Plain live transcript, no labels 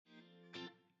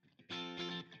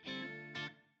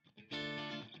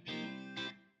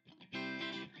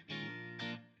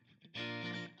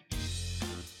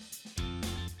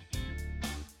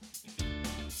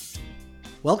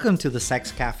Welcome to the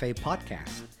Sex Cafe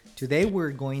podcast. Today we're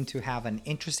going to have an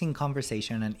interesting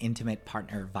conversation on intimate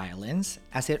partner violence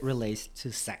as it relates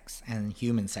to sex and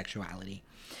human sexuality.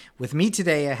 With me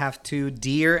today, I have two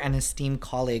dear and esteemed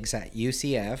colleagues at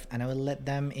UCF, and I will let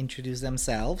them introduce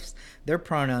themselves, their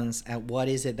pronouns, and what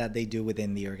is it that they do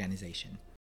within the organization.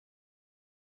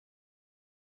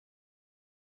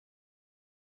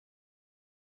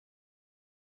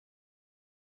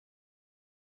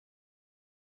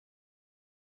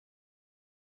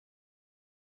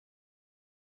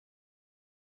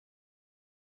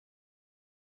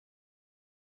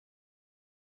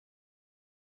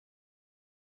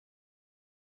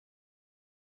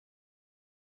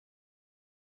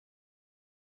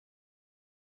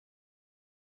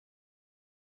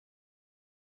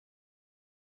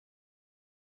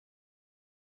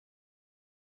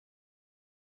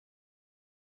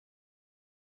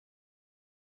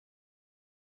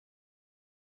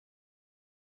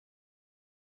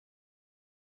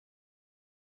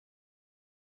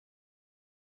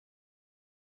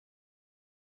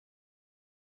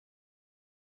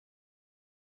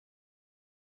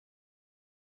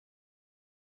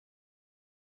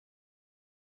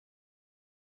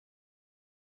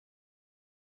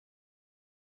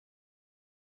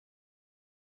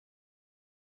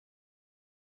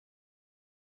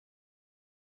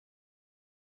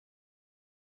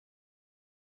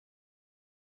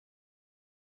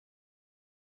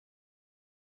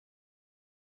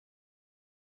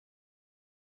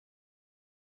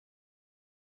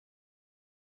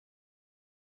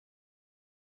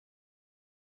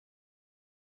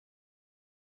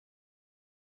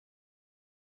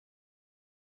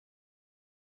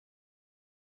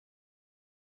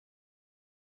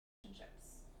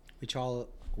 Which all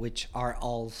which are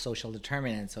all social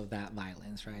determinants of that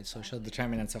violence, right? Social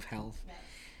determinants of health.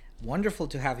 Wonderful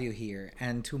to have you here.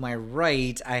 And to my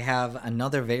right, I have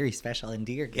another very special and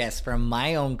dear guest from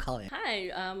my own college.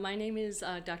 Hi, my name is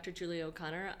Dr. Julia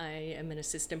O'Connor. I am an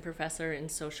assistant professor in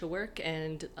social work,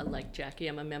 and like Jackie,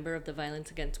 I'm a member of the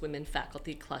Violence Against Women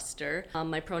faculty cluster.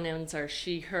 My pronouns are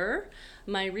she, her.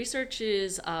 My research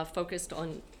is focused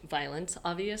on violence,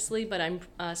 obviously, but I'm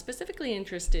specifically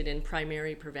interested in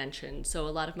primary prevention. So a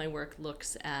lot of my work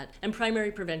looks at, and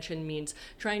primary prevention means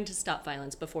trying to stop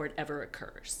violence before it ever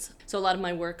occurs. So a lot of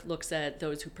my work looks at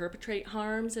those who perpetrate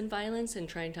harms and violence and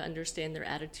trying to understand their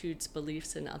attitudes,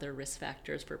 beliefs, and other risk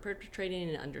factors for perpetrating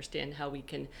and understand how we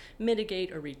can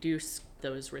mitigate or reduce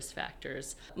those risk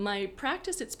factors. My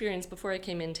practice experience before I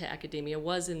came into academia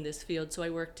was in this field. So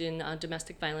I worked in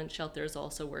domestic violence shelters,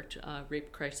 also worked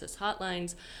rape crisis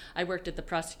hotlines. I worked at the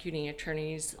prosecuting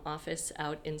attorney's office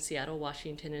out in Seattle,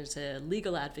 Washington as a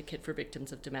legal advocate for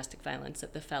victims of domestic violence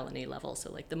at the felony level.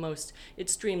 So like the most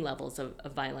extreme levels of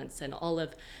violence, and all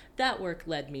of that work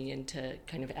led me into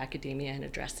kind of academia and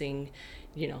addressing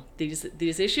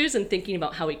these issues and thinking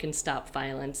about how we can stop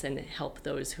violence and help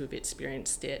those who've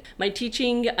experienced it. My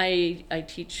teaching, I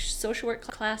teach social work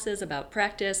classes about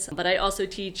practice, but I also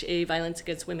teach a violence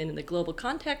against women in the global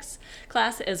context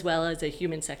class, as well as a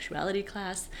human sexuality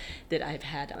class that I've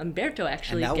had Umberto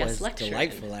actually guest lecture. And that was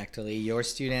delightful, actually. Your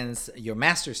students, your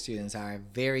master's students, are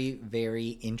very,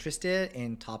 very interested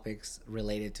in topics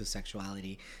related to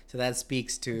sexuality. So that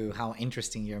speaks to how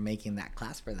interesting you're making that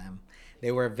class for them.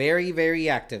 They were very, very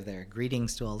active there.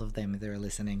 Greetings to all of them if they're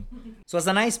listening. So as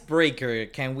an icebreaker,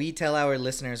 can we tell our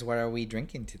listeners what are we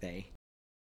drinking today?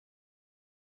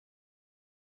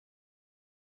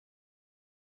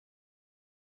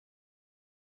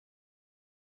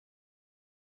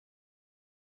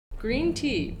 Green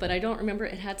tea, but I don't remember,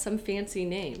 it had some fancy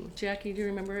name. Jackie, do you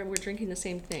remember? We're drinking the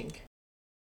same thing.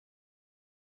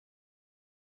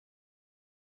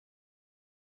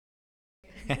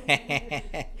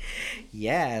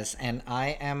 Yes, and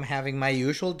I am having my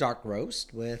usual dark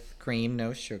roast with cream,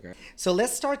 no sugar. So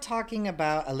let's start talking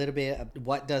about a little bit of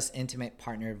what does intimate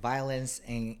partner violence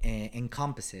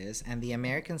encompasses. And the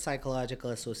American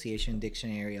Psychological Association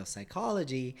Dictionary of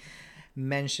Psychology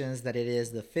mentions that it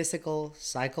is the physical,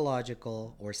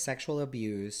 psychological, or sexual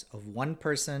abuse of one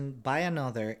person by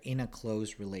another in a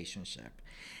close relationship.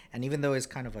 And even though it's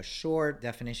kind of a short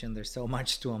definition, there's so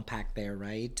much to unpack there,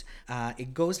 right?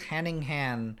 It goes hand in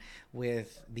hand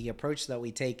with the approach that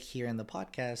we take here in the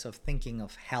podcast of thinking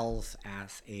of health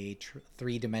as a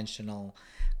three-dimensional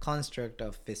construct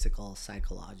of physical,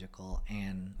 psychological,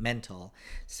 and mental.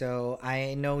 So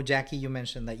I know, Jackie, you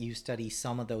mentioned that you study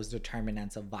some of those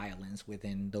determinants of violence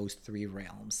within those three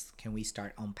realms. Can we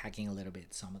start unpacking a little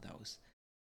bit some of those?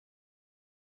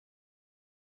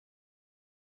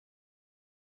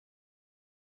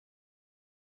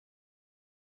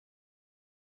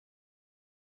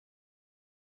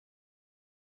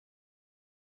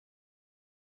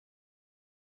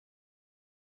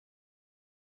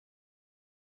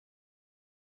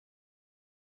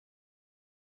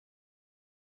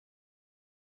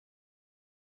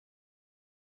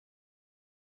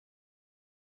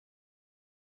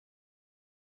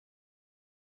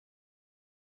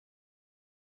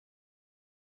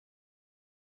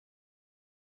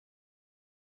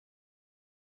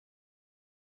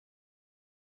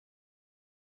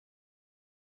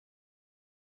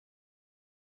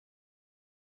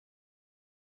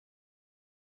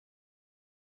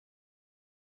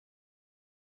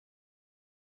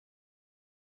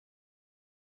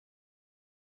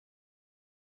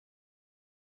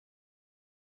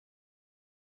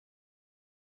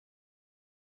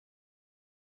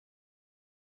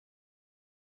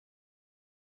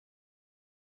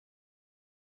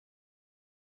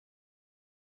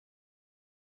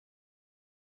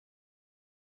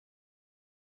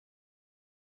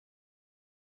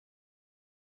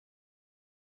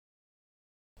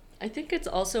 I think it's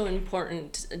also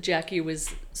important. Jackie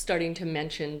was starting to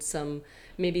mention some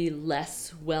maybe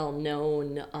less well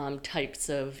known types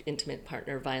of intimate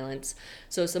partner violence.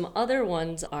 So, some other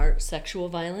ones are sexual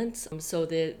violence. So,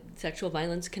 the sexual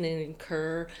violence can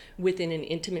occur within an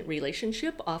intimate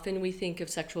relationship. Often we think of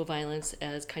sexual violence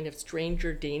as kind of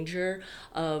stranger danger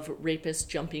of rapists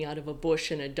jumping out of a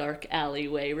bush in a dark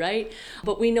alleyway, right?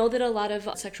 But we know that a lot of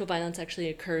sexual violence actually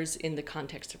occurs in the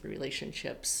context of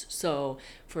relationships. So,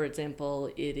 for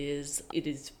example, it is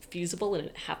feasible and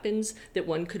it happens that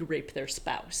one could rape their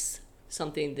spouse.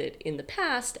 Something that in the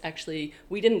past actually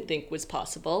we didn't think was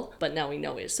possible, but now we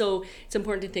know is. So it's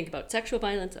important to think about sexual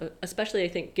violence, especially I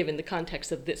think given the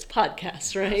context of this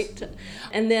podcast, right? Absolutely.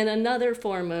 And then another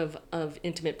form of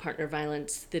intimate partner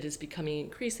violence that is becoming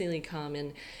increasingly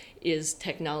common is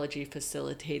technology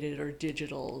facilitated or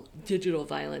digital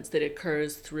violence that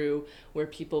occurs through where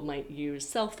people might use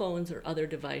cell phones or other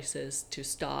devices to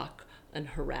stalk and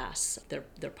harass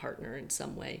their partner in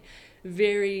some way.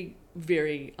 Very,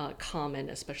 very common,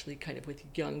 especially kind of with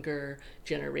younger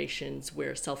generations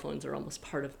where cell phones are almost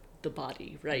part of the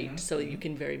body, right? Mm-hmm. So you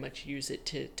can very much use it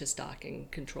to stalk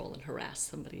and control and harass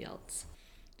somebody else.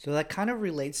 So that kind of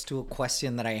relates to a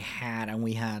question that I had, and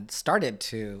we had started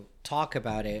to talk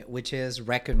about it, which is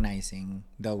recognizing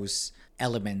those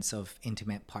elements of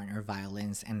intimate partner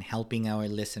violence and helping our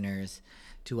listeners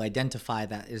to identify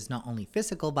that it's not only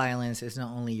physical violence, it's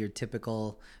not only your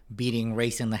typical beating,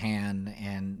 raising the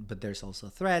hand, but there's also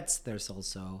threats, there's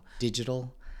also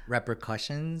digital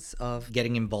repercussions of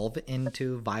getting involved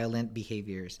into violent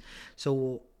behaviors.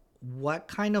 So what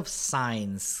kind of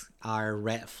signs are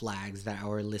red flags that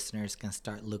our listeners can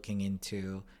start looking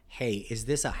into? Hey, is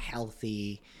this a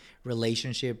healthy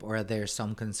relationship, or are there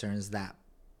some concerns that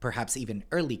perhaps even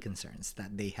early concerns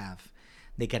that they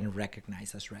can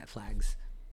recognize as red flags?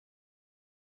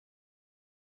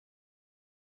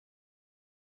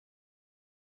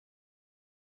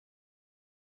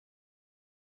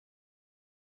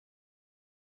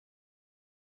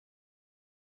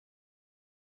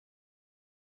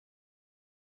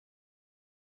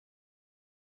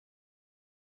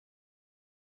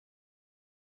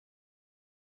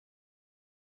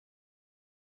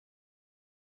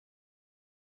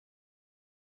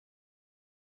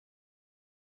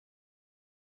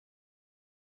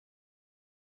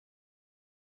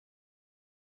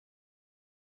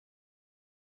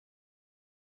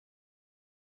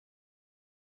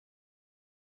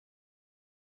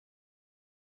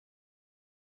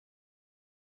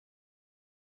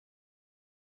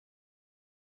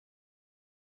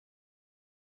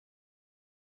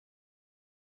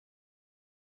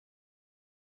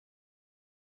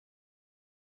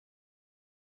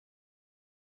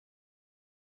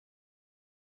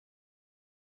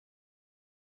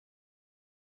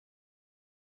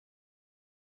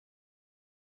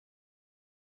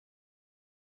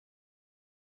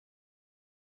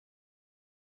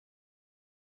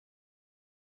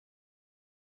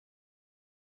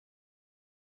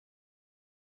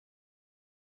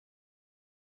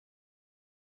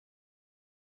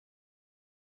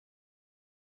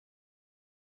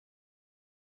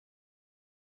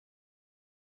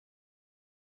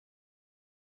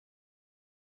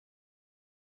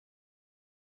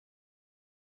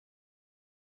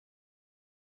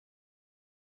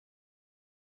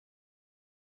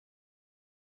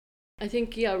 I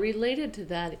think, yeah, related to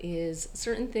that is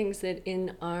certain things that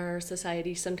in our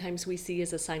society sometimes we see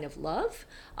as a sign of love.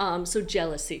 So,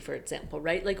 jealousy, for example,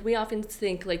 right? Like, we often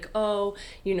think, like, oh,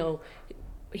 you know,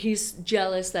 he's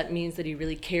jealous, that means that he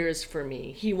really cares for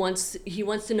me. He wants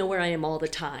to know where I am all the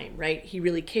time, right? He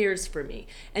really cares for me.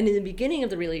 And in the beginning of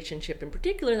the relationship in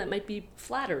particular, that might be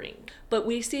flattering. But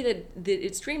we see that the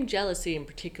extreme jealousy in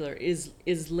particular is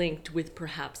linked with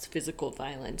perhaps physical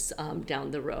violence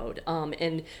down the road.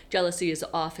 And jealousy is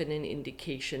often an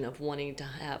indication of wanting to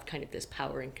have kind of this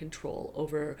power and control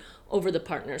over the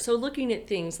partner. So looking at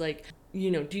things like,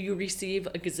 do you receive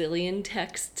a gazillion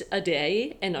texts a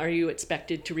day, and are you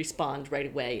expected to respond right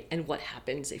away? And what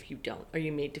happens if you don't? Are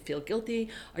you made to feel guilty?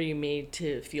 Are you made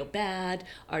to feel bad?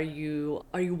 Are you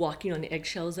walking on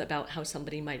eggshells about how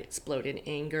somebody might explode in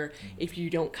anger if you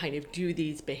don't kind of do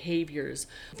these behaviors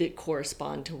that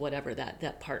correspond to whatever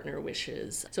that partner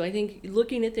wishes? So I think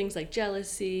looking at things like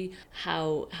jealousy,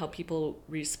 how people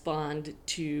respond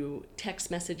to text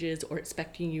messages or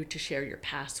expecting you to share your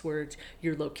passwords,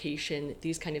 your location,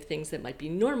 these kind of things that might be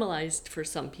normalized for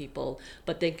some people,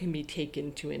 but they can be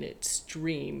taken to an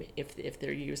extreme if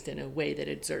they're used in a way that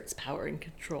exerts power and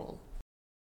control.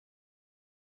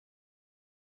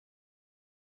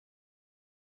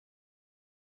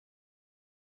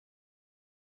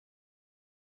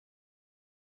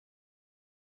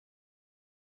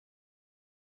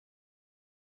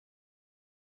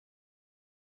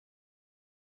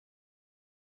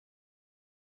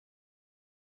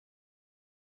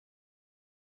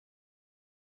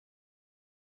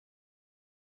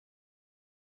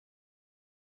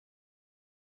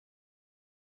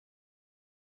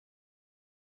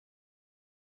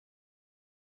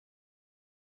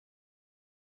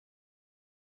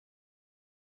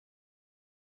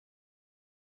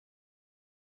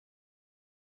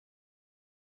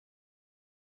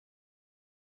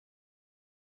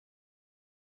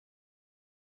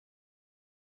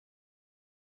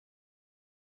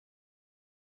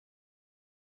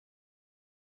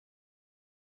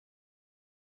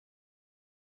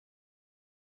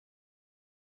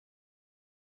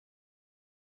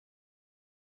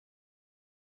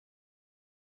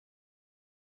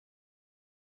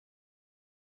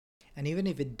 And even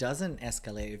if it doesn't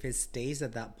escalate, if it stays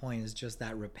at that point, it's just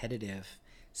that repetitive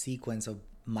sequence of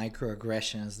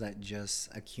microaggressions that just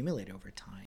accumulate over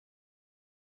time.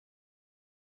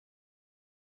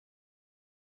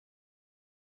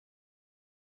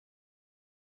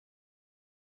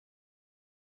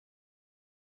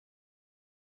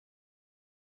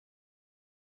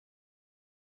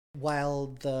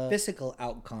 While the physical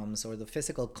outcomes or the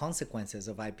physical consequences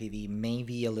of IPV may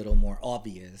be a little more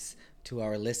obvious to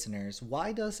our listeners,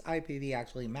 why does IPV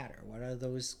actually matter? What are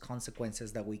those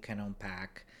consequences that we can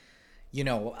unpack?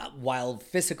 While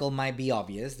physical might be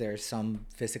obvious, there's some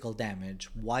physical damage.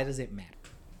 Why does it matter?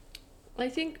 I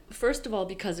think, first of all,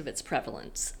 because of its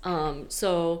prevalence.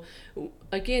 So,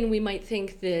 again, we might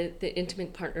think that the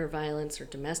intimate partner violence or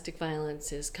domestic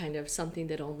violence is kind of something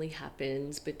that only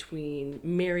happens between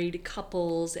married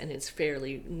couples and is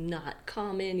fairly not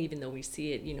common, even though we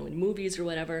see it, in movies or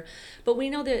whatever. But we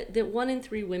know that 1 in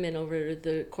 3 women over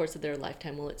the course of their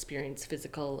lifetime will experience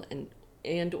physical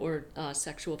and or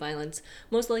sexual violence,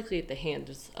 most likely at the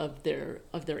hands of their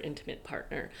intimate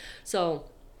partner. So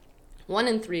 1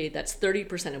 in 3, that's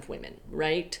 30% of women,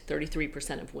 right?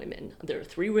 33% of women. There are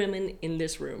 3 women in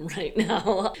this room right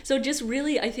now. So just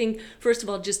really, I think, first of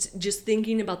all, just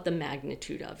thinking about the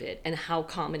magnitude of it and how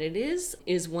common it is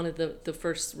one of the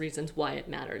first reasons why it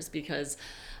matters. Because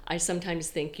I sometimes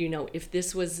think, if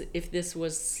this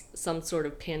was some sort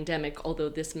of pandemic, although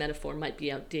this metaphor might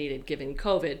be outdated given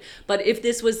COVID, but if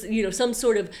this was, some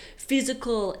sort of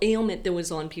physical ailment that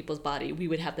was on people's body, we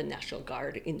would have the National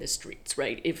Guard in the streets,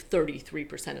 right? If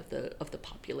 33% of the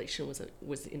population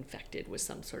was infected with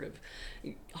some sort of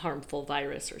harmful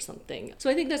virus or something. So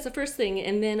I think that's the first thing.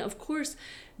 And then, of course,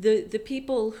 the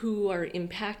people who are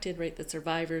impacted, right, the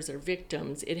survivors or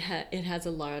victims, it has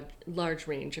a large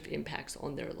range of impacts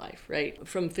on their life, right?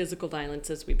 From physical violence,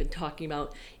 as we've been talking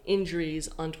about, injuries,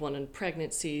 unwanted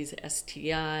pregnancies,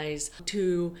 STIs,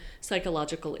 to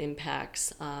psychological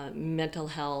impacts, mental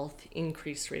health,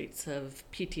 increased rates of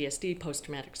PTSD,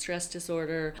 post-traumatic stress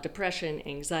disorder, depression,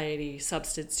 anxiety,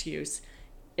 substance use,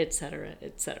 etc.,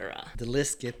 etc. The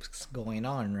list keeps going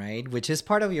on, right? Which is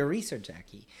part of your research,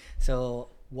 Jackie. So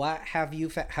what have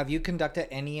you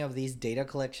conducted any of these data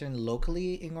collection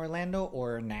locally in Orlando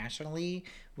or nationally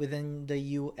within the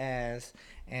US?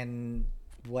 And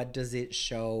what does it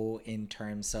show in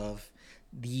terms of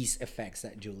these effects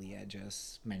that Julia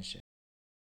just mentioned?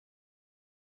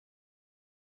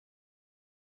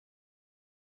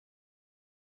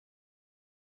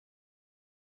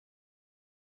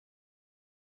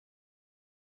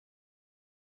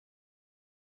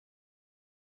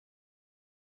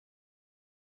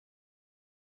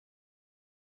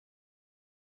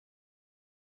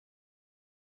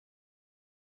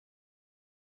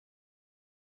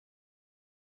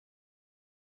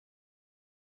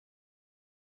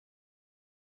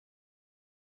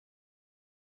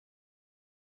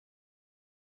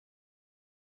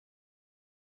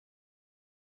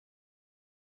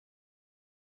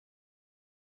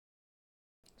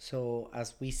 So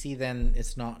as we see, then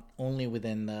it's not only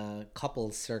within the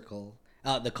couple circle,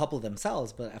 the couple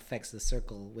themselves, but affects the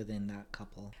circle within that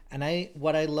couple. And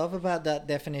what I love about that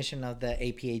definition of the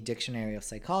APA Dictionary of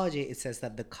Psychology, it says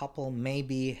that the couple may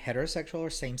be heterosexual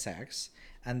or same sex,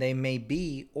 and they may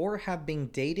be or have been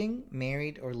dating,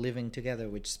 married, or living together,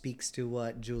 which speaks to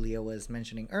what Julia was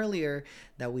mentioning earlier,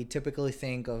 that we typically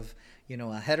think of, a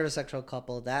heterosexual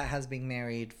couple that has been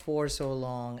married for so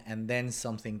long, and then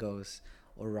something goes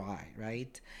awry,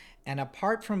 right? And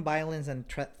apart from violence and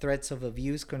threats of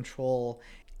abuse, control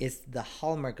is the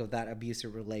hallmark of that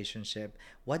abusive relationship.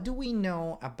 What do we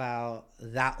know about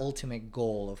that ultimate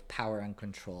goal of power and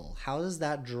control? How does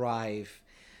that drive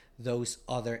those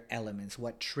other elements?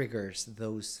 What triggers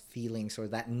those feelings or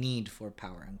that need for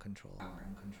power and control?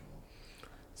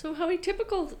 So how we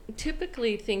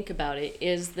typically think about it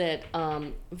is that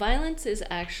violence is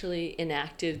actually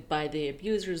enacted by the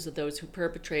abusers or those who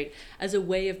perpetrate as a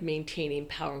way of maintaining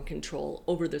power and control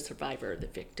over the survivor or the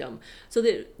victim. So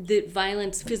that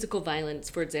violence, physical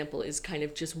violence, for example, is kind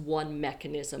of just one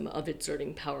mechanism of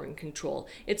exerting power and control.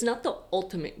 It's not the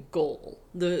ultimate goal.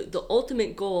 The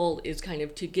ultimate goal is kind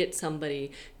of to get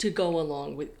somebody to go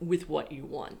along with what you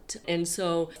want. And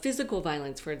so physical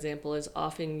violence, for example, is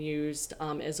often used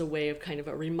as a way of kind of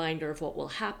a reminder of what will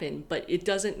happen, but it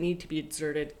doesn't need to be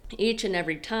exerted each and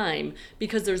every time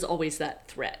because there's always that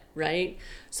threat, right?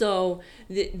 So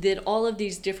that all of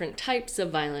these different types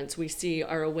of violence we see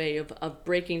are a way of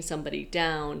breaking somebody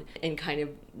down and kind of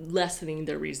lessening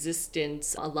their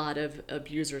resistance. A lot of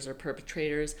abusers or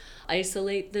perpetrators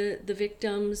isolate the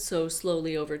victims, so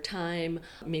slowly over time,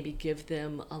 maybe give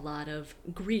them a lot of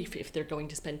grief if they're going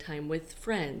to spend time with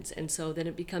friends. And so then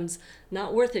it becomes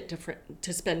not worth it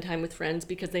to spend time with friends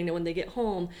because they know when they get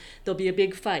home, there'll be a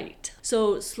big fight.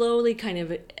 So slowly kind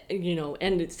of,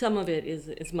 and some of it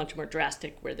is much more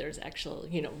drastic where there's actual,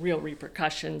 real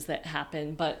repercussions that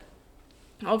happen. But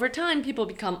over time people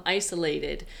become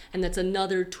isolated, and that's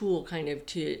another tool kind of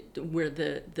to where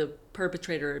the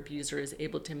perpetrator or abuser is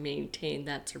able to maintain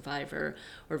that survivor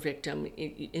or victim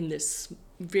in this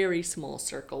very small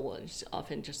circle, which is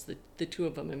often just the two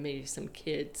of them and maybe some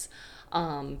kids,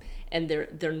 and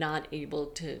they're not able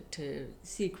to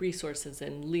seek resources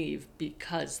and leave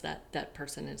because that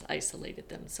person has isolated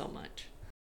them so much.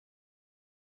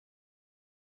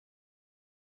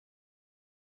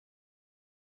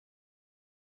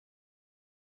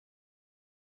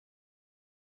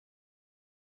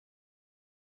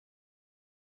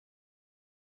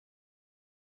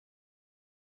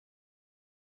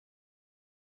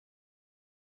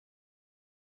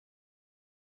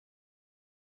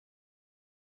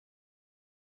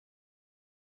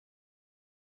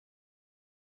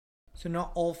 So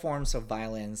not all forms of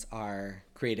violence are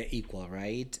created equal,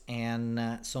 right?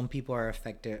 And some people are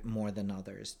affected more than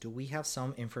others. Do we have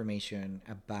some information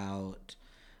about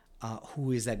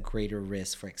who is at greater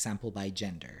risk, for example, by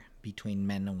gender, between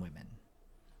men and women?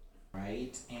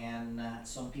 Right? And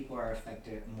some people are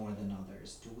affected more than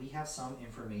others. Do we have some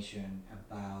information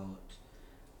about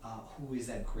who is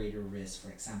at greater risk, for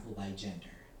example, by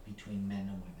gender, between men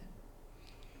and women?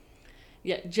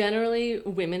 Yeah, generally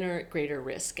women are at greater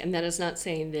risk, and that is not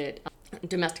saying that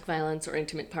domestic violence or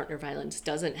intimate partner violence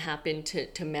doesn't happen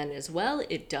to men as well.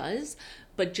 It does,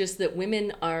 but just that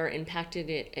women are impacted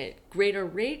at greater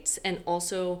rates, and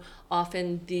also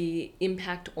often the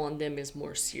impact on them is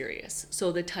more serious.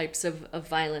 So the types of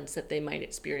violence that they might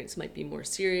experience might be more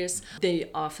serious.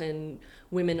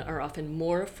 Women are often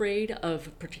more afraid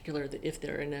of, particularly if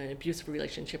they're in an abusive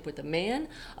relationship with a man,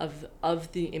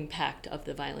 of the impact of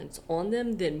the violence on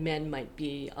them than men might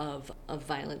be of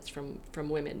violence from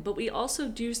women. But we also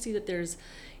do see that there's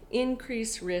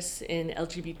increased risks in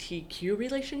LGBTQ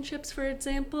relationships, for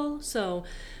example. So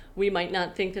we might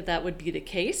not think that would be the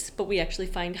case, but we actually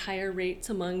find higher rates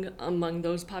among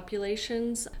those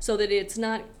populations. So that it's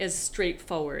not as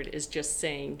straightforward as just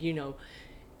saying,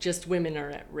 just women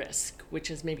are at risk, which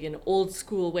is maybe an old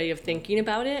school way of thinking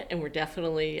about it. And we're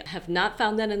definitely have not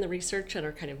found that in the research and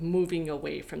are kind of moving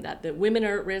away from that women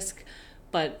are at risk,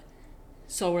 but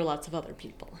so are lots of other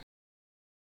people.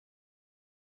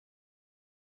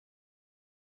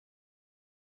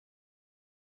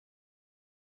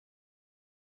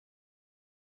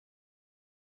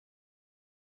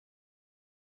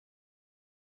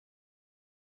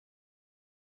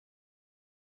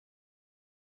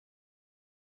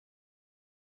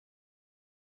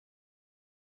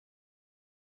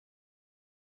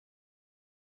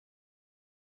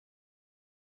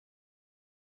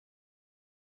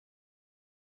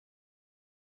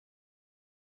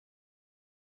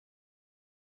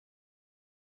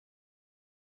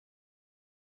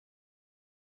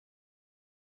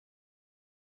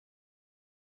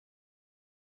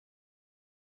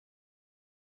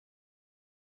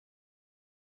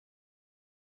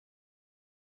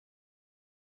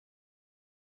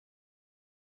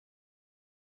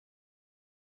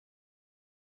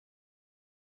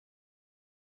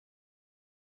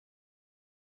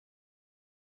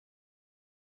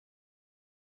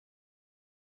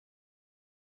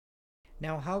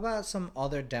 Now, how about some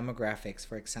other demographics?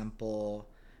 For example,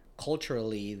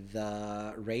 culturally,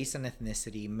 the race and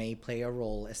ethnicity may play a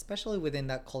role, especially within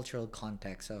that cultural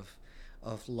context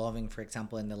of loving, for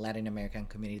example, in the Latin American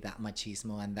community, that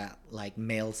machismo and that like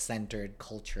male-centered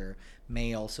culture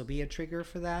may also be a trigger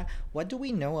for that. What do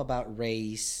we know about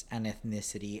race and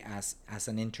ethnicity as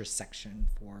an intersection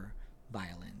for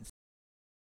violence?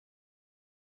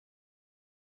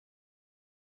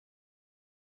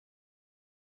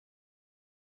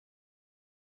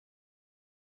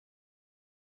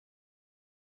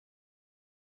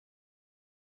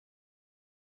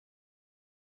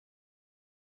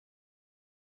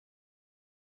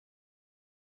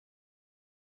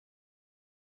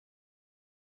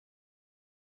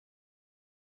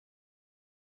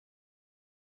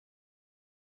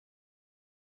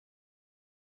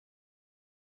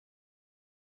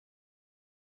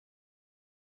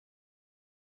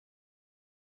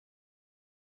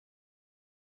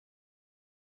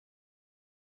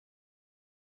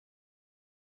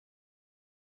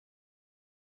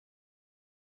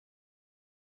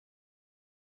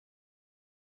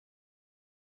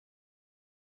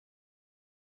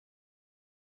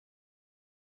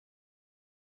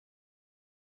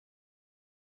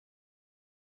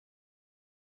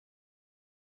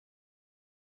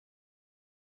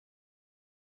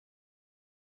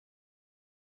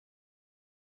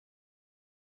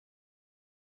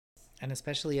 And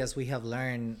especially as we have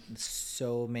learned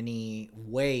so many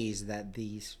ways that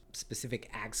these specific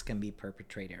acts can be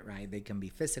perpetrated, right? They can be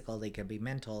physical, they can be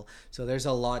mental. So there's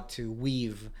a lot to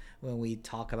weave when we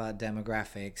talk about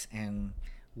demographics and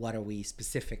what are we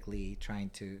specifically trying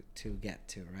to get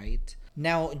to, right?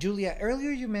 Now, Julia,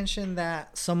 earlier you mentioned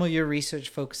that some of your research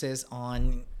focuses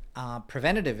on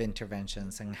preventative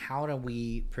interventions and how do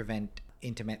we prevent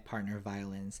intimate partner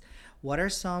violence. What are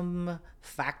some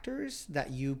factors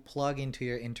that you plug into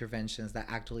your interventions that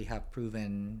actually have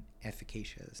proven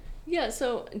efficacious? Yeah,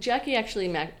 so Jackie actually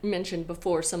mentioned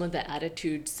before some of the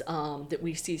attitudes that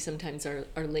we see sometimes are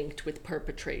linked with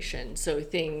perpetration. So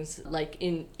things like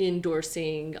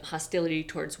endorsing hostility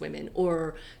towards women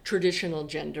or traditional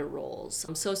gender roles.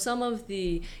 So some of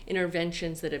the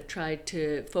interventions that have tried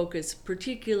to focus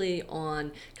particularly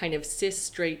on kind of cis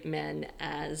straight men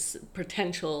as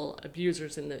potential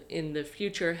abusers in the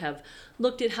future have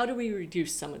looked at how do we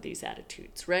reduce some of these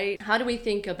attitudes, right? How do we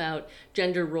think about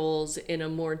gender roles in a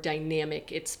more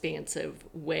dynamic, expansive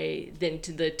way than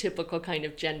to the typical kind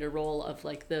of gender role of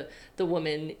like the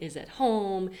woman is at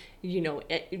home,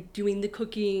 doing the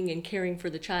cooking and caring for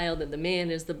the child, and the man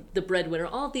is the breadwinner.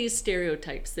 All these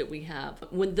stereotypes that we have.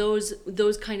 When those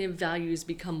kind of values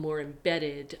become more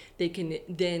embedded, they can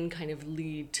then kind of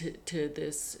lead to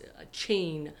this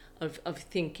chain of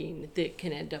thinking that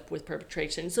can end up with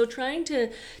perpetration. So trying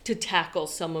to tackle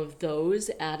some of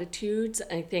those attitudes,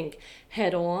 I think,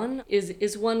 head on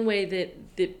is one way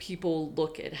that people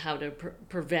look at how to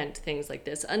prevent things like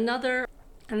this. Another,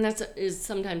 and that is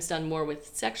sometimes done more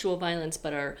with sexual violence,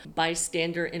 but our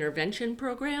bystander intervention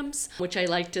programs, which I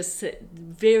like to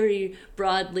very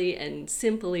broadly and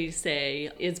simply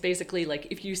say is basically like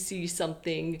if you see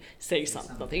something, say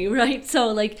something, right? So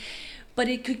like, but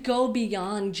it could go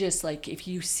beyond just like if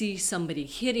you see somebody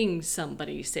hitting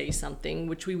somebody, say something,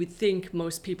 which we would think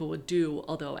most people would do,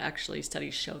 although actually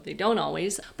studies show they don't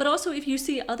always. But also if you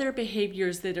see other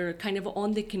behaviors that are kind of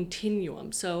on the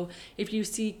continuum. So if you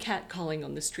see catcalling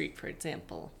on the street, for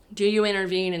example, do you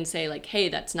intervene and say like, hey,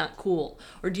 that's not cool?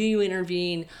 Or do you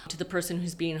intervene to the person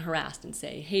who's being harassed and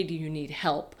say, hey, do you need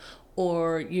help?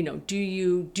 Or, do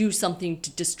you do something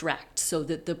to distract so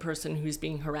that the person who's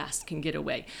being harassed can get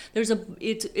away?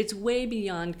 It's way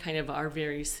beyond kind of our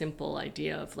very simple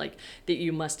idea of like that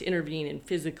you must intervene and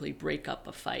physically break up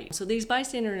a fight. So these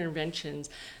bystander interventions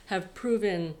have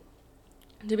proven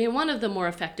to be one of the more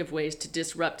effective ways to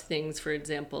disrupt things, for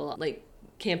example, like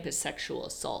campus sexual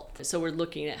assault. So we're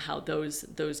looking at how those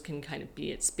can kind of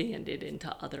be expanded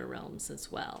into other realms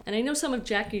as well. And I know some of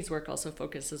Jackie's work also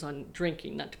focuses on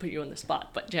drinking, not to put you on the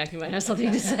spot, but Jackie might have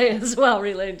something to say as well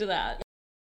related to that.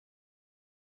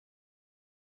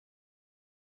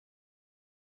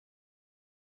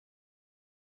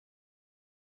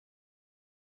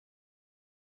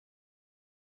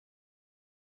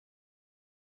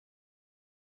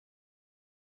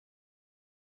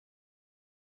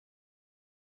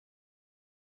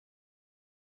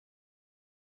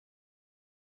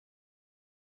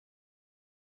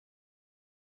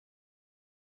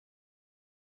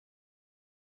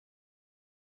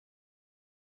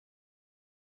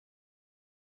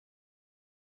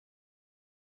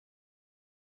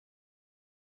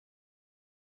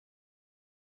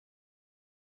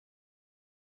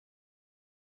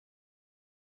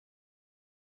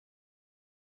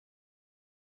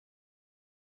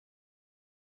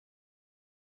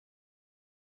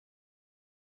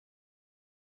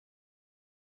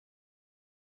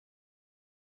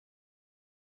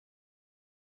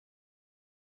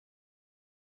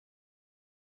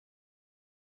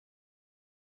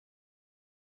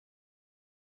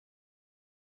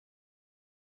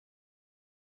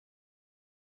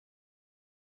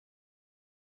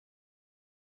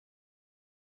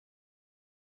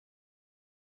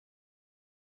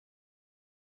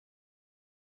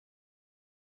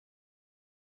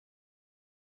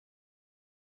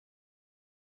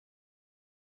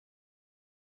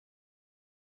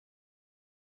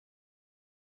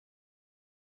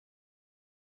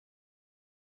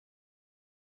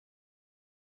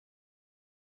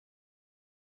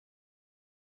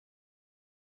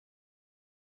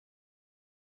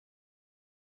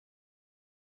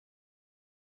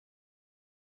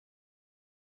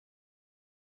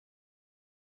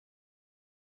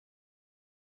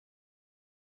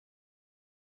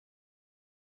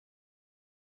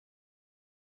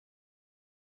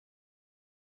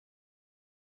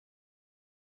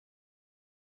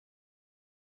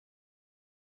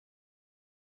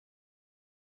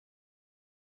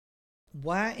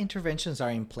 What interventions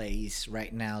are in place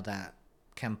right now that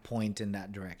can point in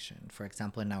that direction? For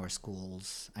example, in our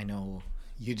schools, I know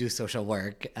you do social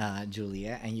work,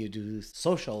 Julia, and you do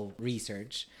social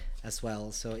research as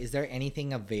well. So is there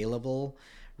anything available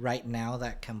right now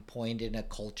that can point in a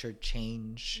culture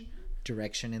change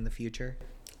direction in the future?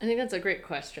 I think that's a great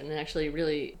question, and actually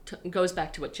really goes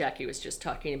back to what Jackie was just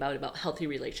talking about healthy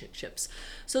relationships.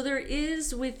 So there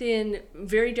is within,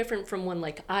 very different from when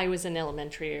like I was in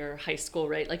elementary or high school,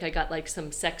 right? Like I got like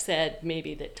some sex ed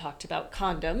maybe that talked about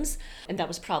condoms, and that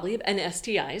was probably, and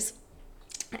STIs.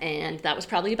 And that was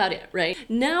probably about it, right?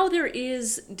 Now there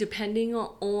is, depending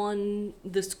on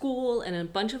the school and a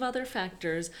bunch of other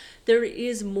factors, there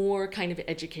is more kind of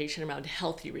education around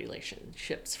healthy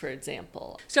relationships, for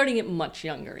example, starting at much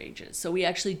younger ages. So we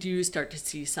actually do start to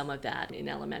see some of that in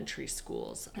elementary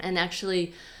schools. And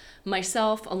actually,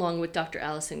 myself, along with Dr.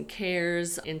 Allison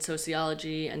Cares in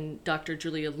sociology and Dr.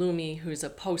 Julia Lumi, who's a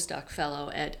postdoc fellow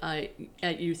at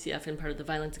UCF and part of the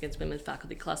Violence Against Women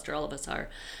faculty cluster, all of us are,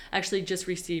 actually just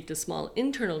received a small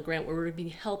internal grant where we're going to be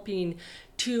helping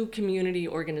two community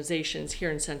organizations here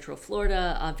in Central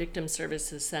Florida, Victim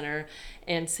Services Center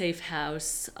and Safe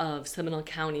House of Seminole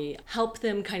County, help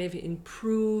them kind of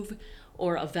improve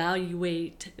or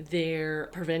evaluate their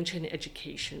prevention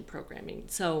education programming.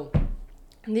 So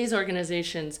these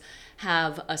organizations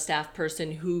have a staff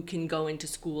person who can go into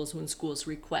schools when schools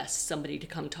request somebody to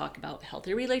come talk about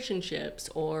healthy relationships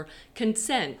or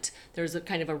consent. There's a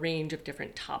kind of a range of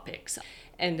different topics.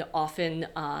 And often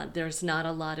there's not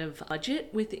a lot of budget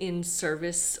within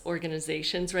service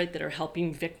organizations, right, that are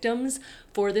helping victims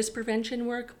for this prevention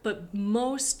work. But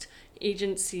most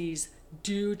agencies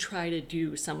do try to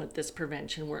do some of this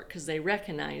prevention work because they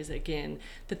recognize, again,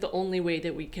 that the only way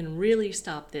that we can really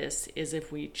stop this is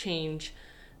if we change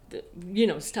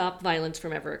stop violence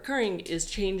from ever occurring, is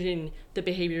changing the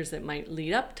behaviors that might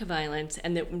lead up to violence,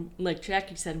 and that, like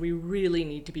Jackie said, we really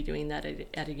need to be doing that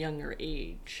at a younger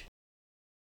age.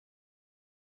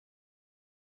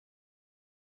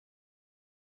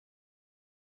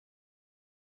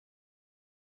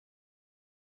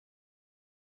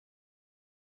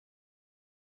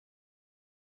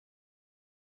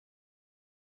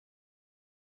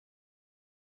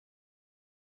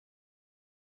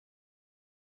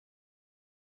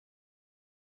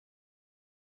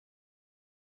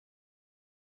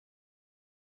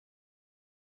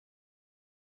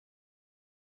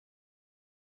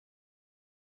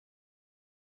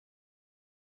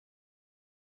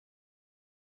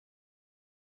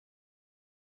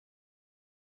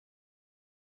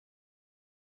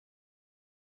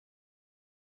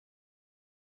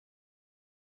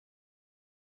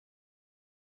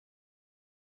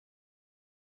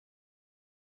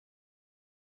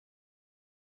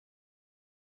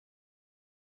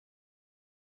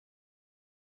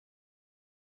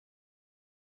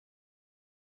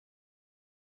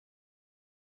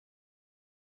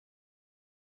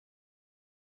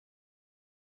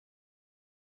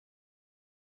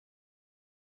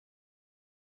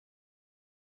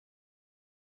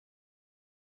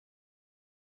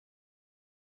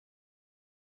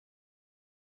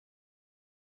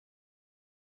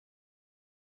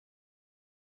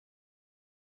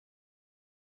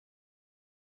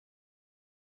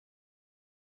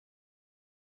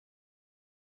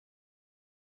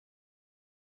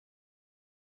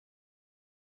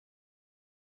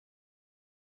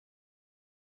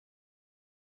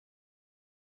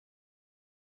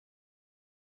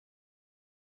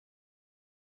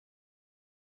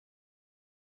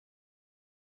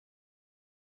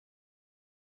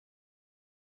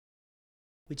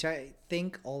 Which I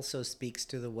think also speaks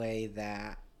to the way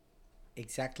that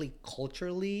exactly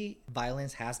culturally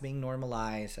violence has been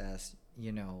normalized as,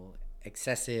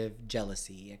 excessive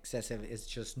jealousy. Excessive is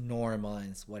just normal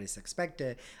and it's what is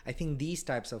expected. I think these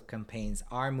types of campaigns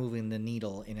are moving the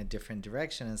needle in a different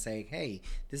direction and saying, hey,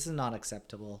 this is not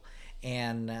acceptable.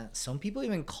 And some people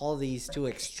even call these too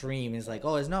extreme. It's like,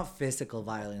 oh, it's not physical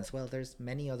violence. Well, there's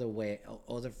many other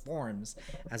forms,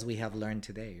 as we have learned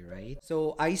today, right?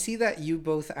 So I see that you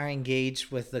both are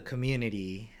engaged with the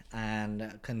community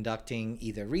and conducting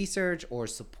either research or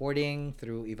supporting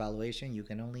through evaluation. You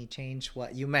can only change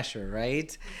what you measure,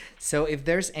 right? So if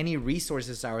there's any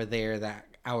resources out there that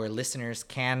our listeners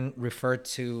can refer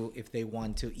to if they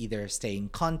want to either stay in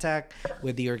contact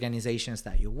with the organizations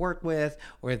that you work with,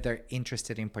 or if they're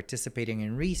interested in participating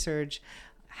in research,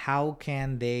 how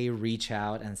can they reach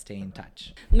out and stay in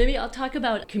touch? Maybe I'll talk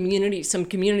about some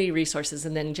community resources,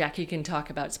 and then Jackie can talk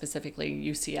about specifically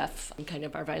UCF and kind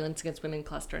of our Violence Against Women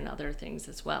cluster and other things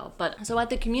as well. But so at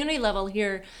the community level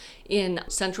here in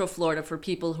Central Florida, for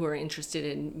people who are interested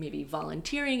in maybe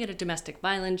volunteering at a domestic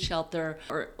violence shelter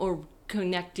or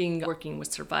connecting, working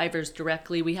with survivors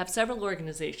directly. We have several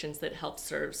organizations that help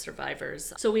serve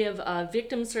survivors. So we have a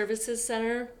Victim Services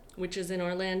Center, which is in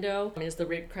Orlando, is the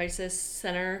Rape Crisis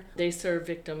Center. They serve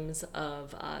victims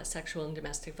of sexual and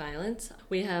domestic violence.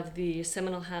 We have the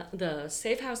the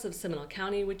Safe House of Seminole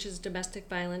County, which is domestic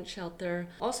violence shelter.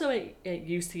 Also at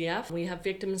UCF, we have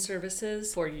victim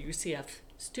services for UCF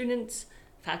students,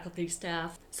 faculty,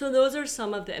 staff. So those are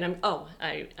some of the, and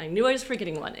I knew I was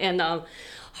forgetting one. And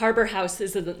Harbor House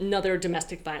is another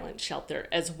domestic violence shelter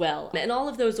as well. And all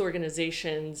of those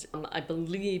organizations, I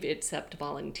believe, accept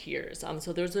volunteers.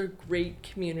 So those are great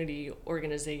community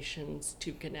organizations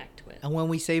to connect with. And when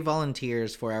we say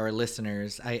volunteers for our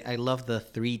listeners, I love the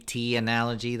 3T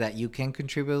analogy that you can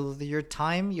contribute with your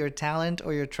time, your talent,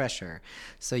 or your treasure.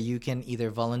 So you can either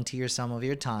volunteer some of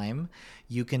your time,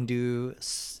 you can do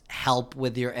help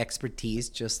with your expertise,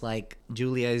 just like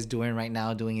Julia is doing right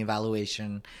now, doing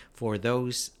evaluation for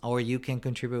those, or you can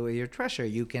contribute with your treasure.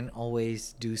 You can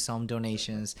always do some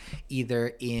donations,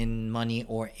 either in money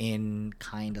or in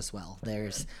kind as well.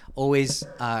 There's always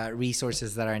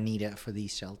resources that are needed for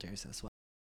these shelters as well.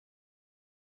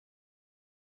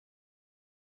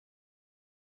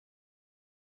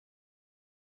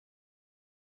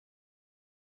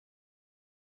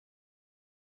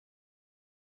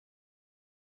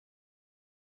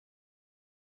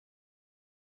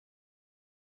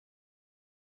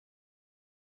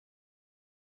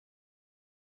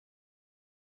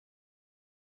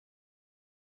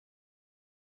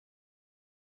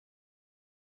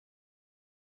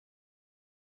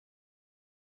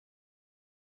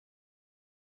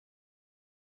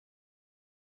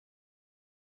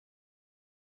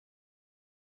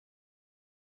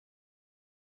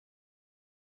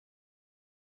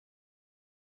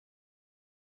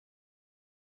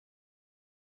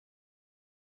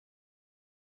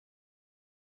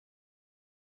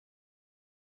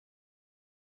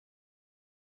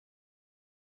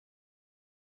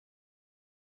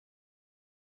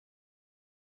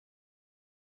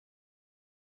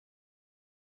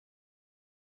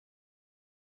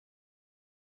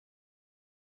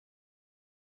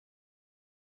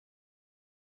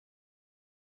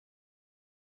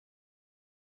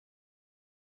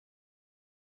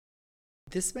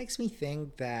 This makes me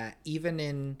think that even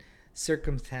in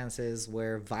circumstances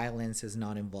where violence is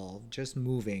not involved, just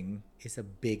moving is a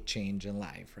big change in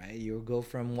life, right? You go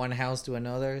from one house to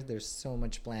another, there's so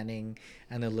much planning,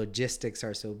 and the logistics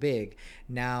are so big.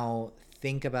 Now,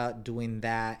 think about doing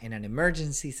that in an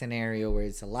emergency scenario where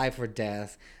it's a life or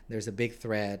death, there's a big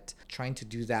threat. Trying to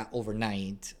do that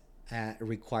overnight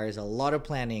requires a lot of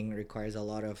planning, requires a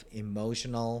lot of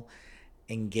emotional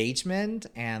engagement,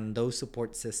 and those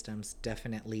support systems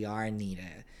definitely are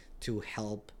needed to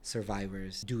help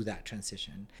survivors do that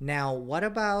transition. Now, what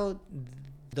about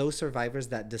those survivors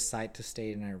that decide to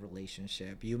stay in a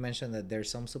relationship? You mentioned that there's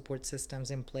some support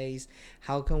systems in place.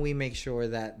 How can we make sure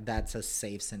that that's a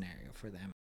safe scenario for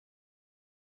them?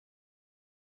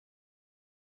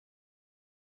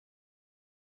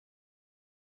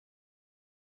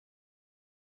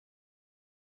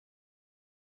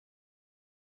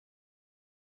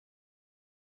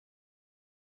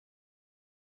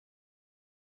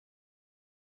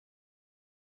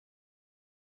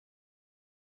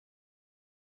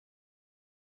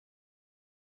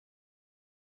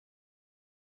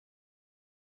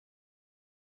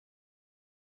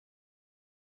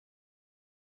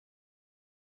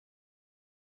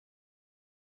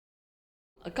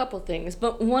 A couple things,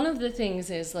 but one of the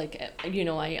things is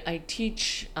I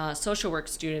teach social work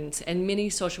students, and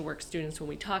many social work students, when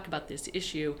we talk about this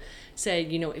issue, say,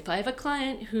 if I have a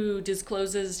client who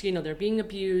discloses, they're being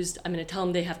abused, I'm going to tell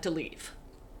them they have to leave.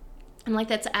 I'm like,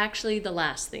 that's actually the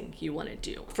last thing you want to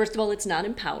do. First of all, it's not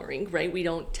empowering, right? We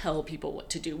don't tell people what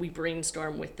to do. We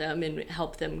brainstorm with them and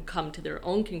help them come to their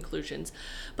own conclusions.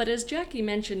 But as Jackie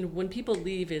mentioned, when people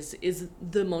leave is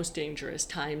the most dangerous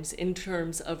times in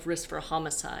terms of risk for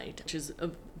homicide, which is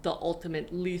the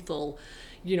ultimate lethal,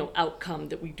 outcome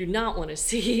that we do not want to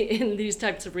see in these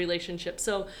types of relationships.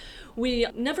 So we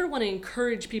never want to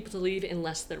encourage people to leave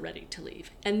unless they're ready to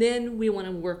leave. And then we want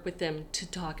to work with them to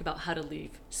talk about how to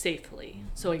leave safely.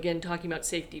 So again, talking about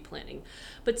safety planning.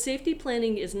 But safety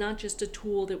planning is not just a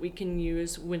tool that we can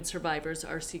use when survivors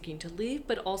are seeking to leave,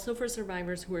 but also for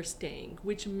survivors who are staying,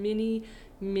 which many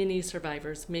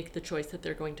survivors make the choice that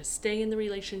they're going to stay in the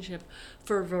relationship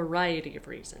for a variety of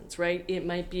reasons, right? It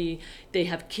might be they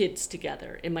have kids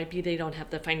together. It might be they don't have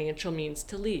the financial means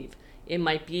to leave. It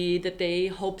might be that they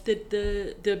hope that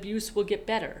the abuse will get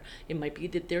better. It might be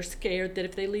that they're scared that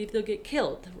if they leave, they'll get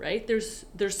killed, right? There's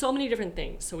so many different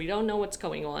things. So we don't know what's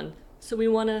going on. So we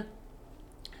want to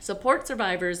support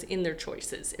survivors in their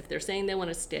choices. If they're saying they want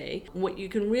to stay, what you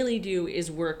can really do is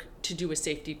work to do a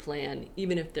safety plan,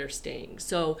 even if they're staying.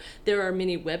 So there are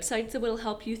many websites that will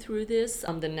help you through this.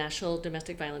 The National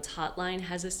Domestic Violence Hotline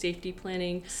has a safety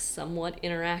planning, somewhat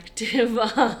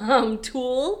interactive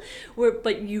tool,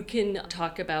 but you can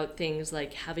talk about things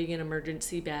like having an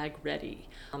emergency bag ready,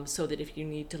 so that if you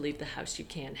need to leave the house, you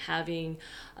can. Having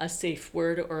a safe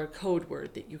word or a code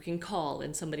word that you can call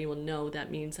and somebody will know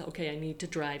that means, okay, I need to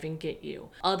drive and get you.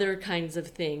 Other kinds of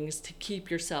things to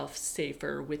keep yourself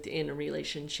safer within a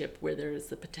relationship where there is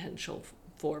the potential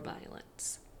for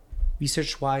violence.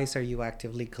 Research-wise, are you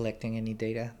actively collecting any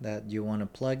data that you want to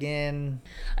plug in?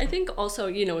 I think also,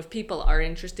 if people are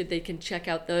interested, they can check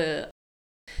out the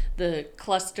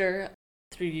cluster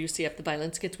through UCF, the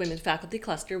Violence Against Women Faculty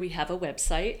Cluster. We have a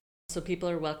website, so people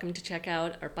are welcome to check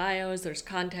out our bios. There's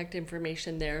contact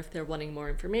information there if they're wanting more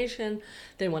information,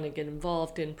 they want to get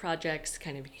involved in projects,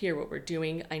 kind of hear what we're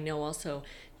doing. I know also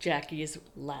Jackie's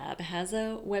lab has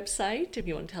a website, if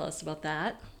you want to tell us about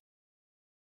that.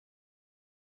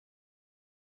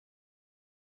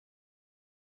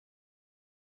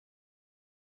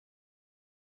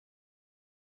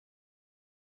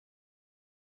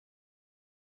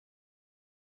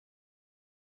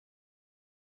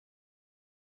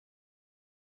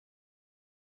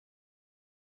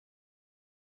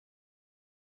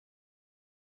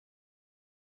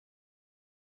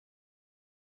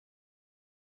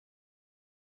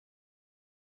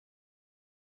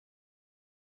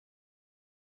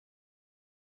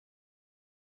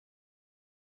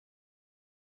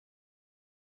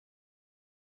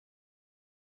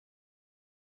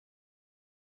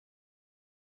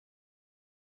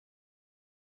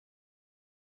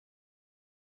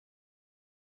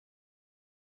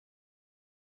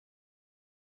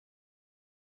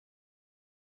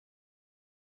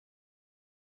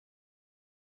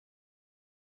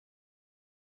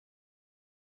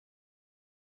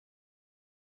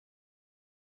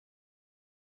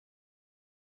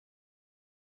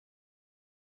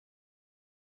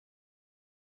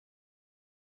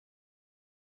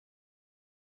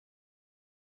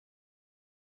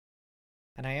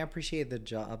 And I appreciate the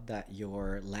job that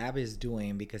your lab is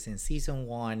doing, because in season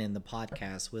one in the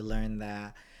podcast, we learned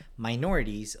that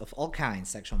minorities of all kinds,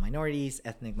 sexual minorities,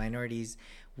 ethnic minorities,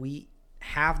 we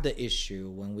have the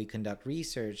issue when we conduct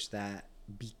research that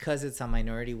because it's a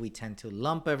minority, we tend to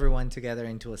lump everyone together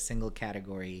into a single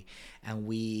category, and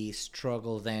we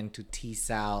struggle then to tease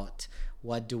out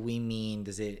what do we mean.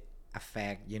 Does it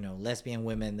affect lesbian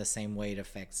women the same way it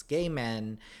affects gay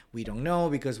men? We don't know,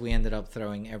 because we ended up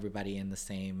throwing everybody in the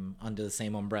same under the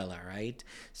same umbrella, right?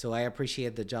 So I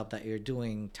appreciate the job that you're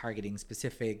doing, targeting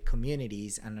specific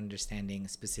communities and understanding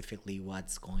specifically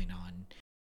what's going on.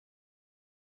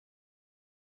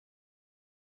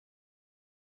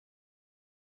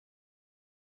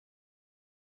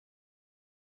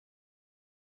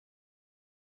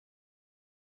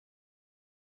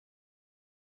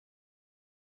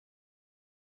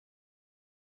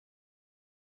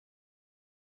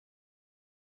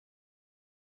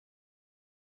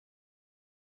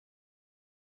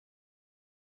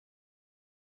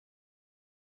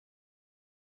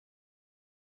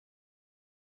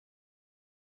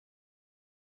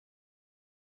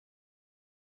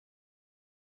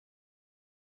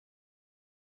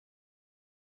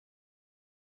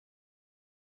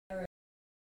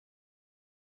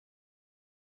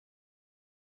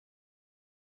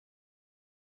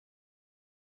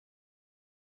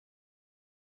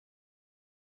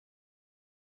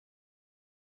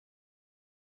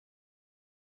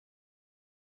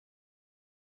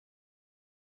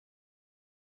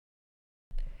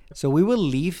 So we will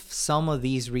leave some of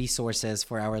these resources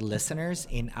for our listeners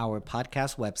in our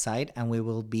podcast website, and we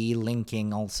will be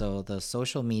linking also the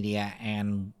social media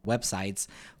and websites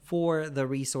for the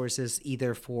resources,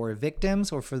 either for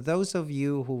victims or for those of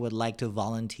you who would like to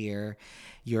volunteer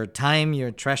your time, your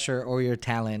treasure, or your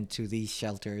talent to these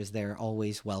shelters. They're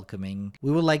always welcoming.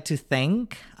 We would like to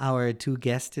thank our two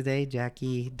guests today,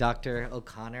 Jackie, Dr.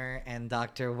 O'Connor, and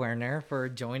Dr. Woerner, for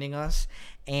joining us.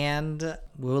 And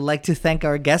we would like to thank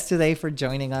our guests today for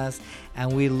joining us,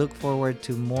 and we look forward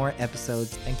to more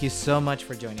episodes. Thank you so much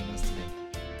for joining us today.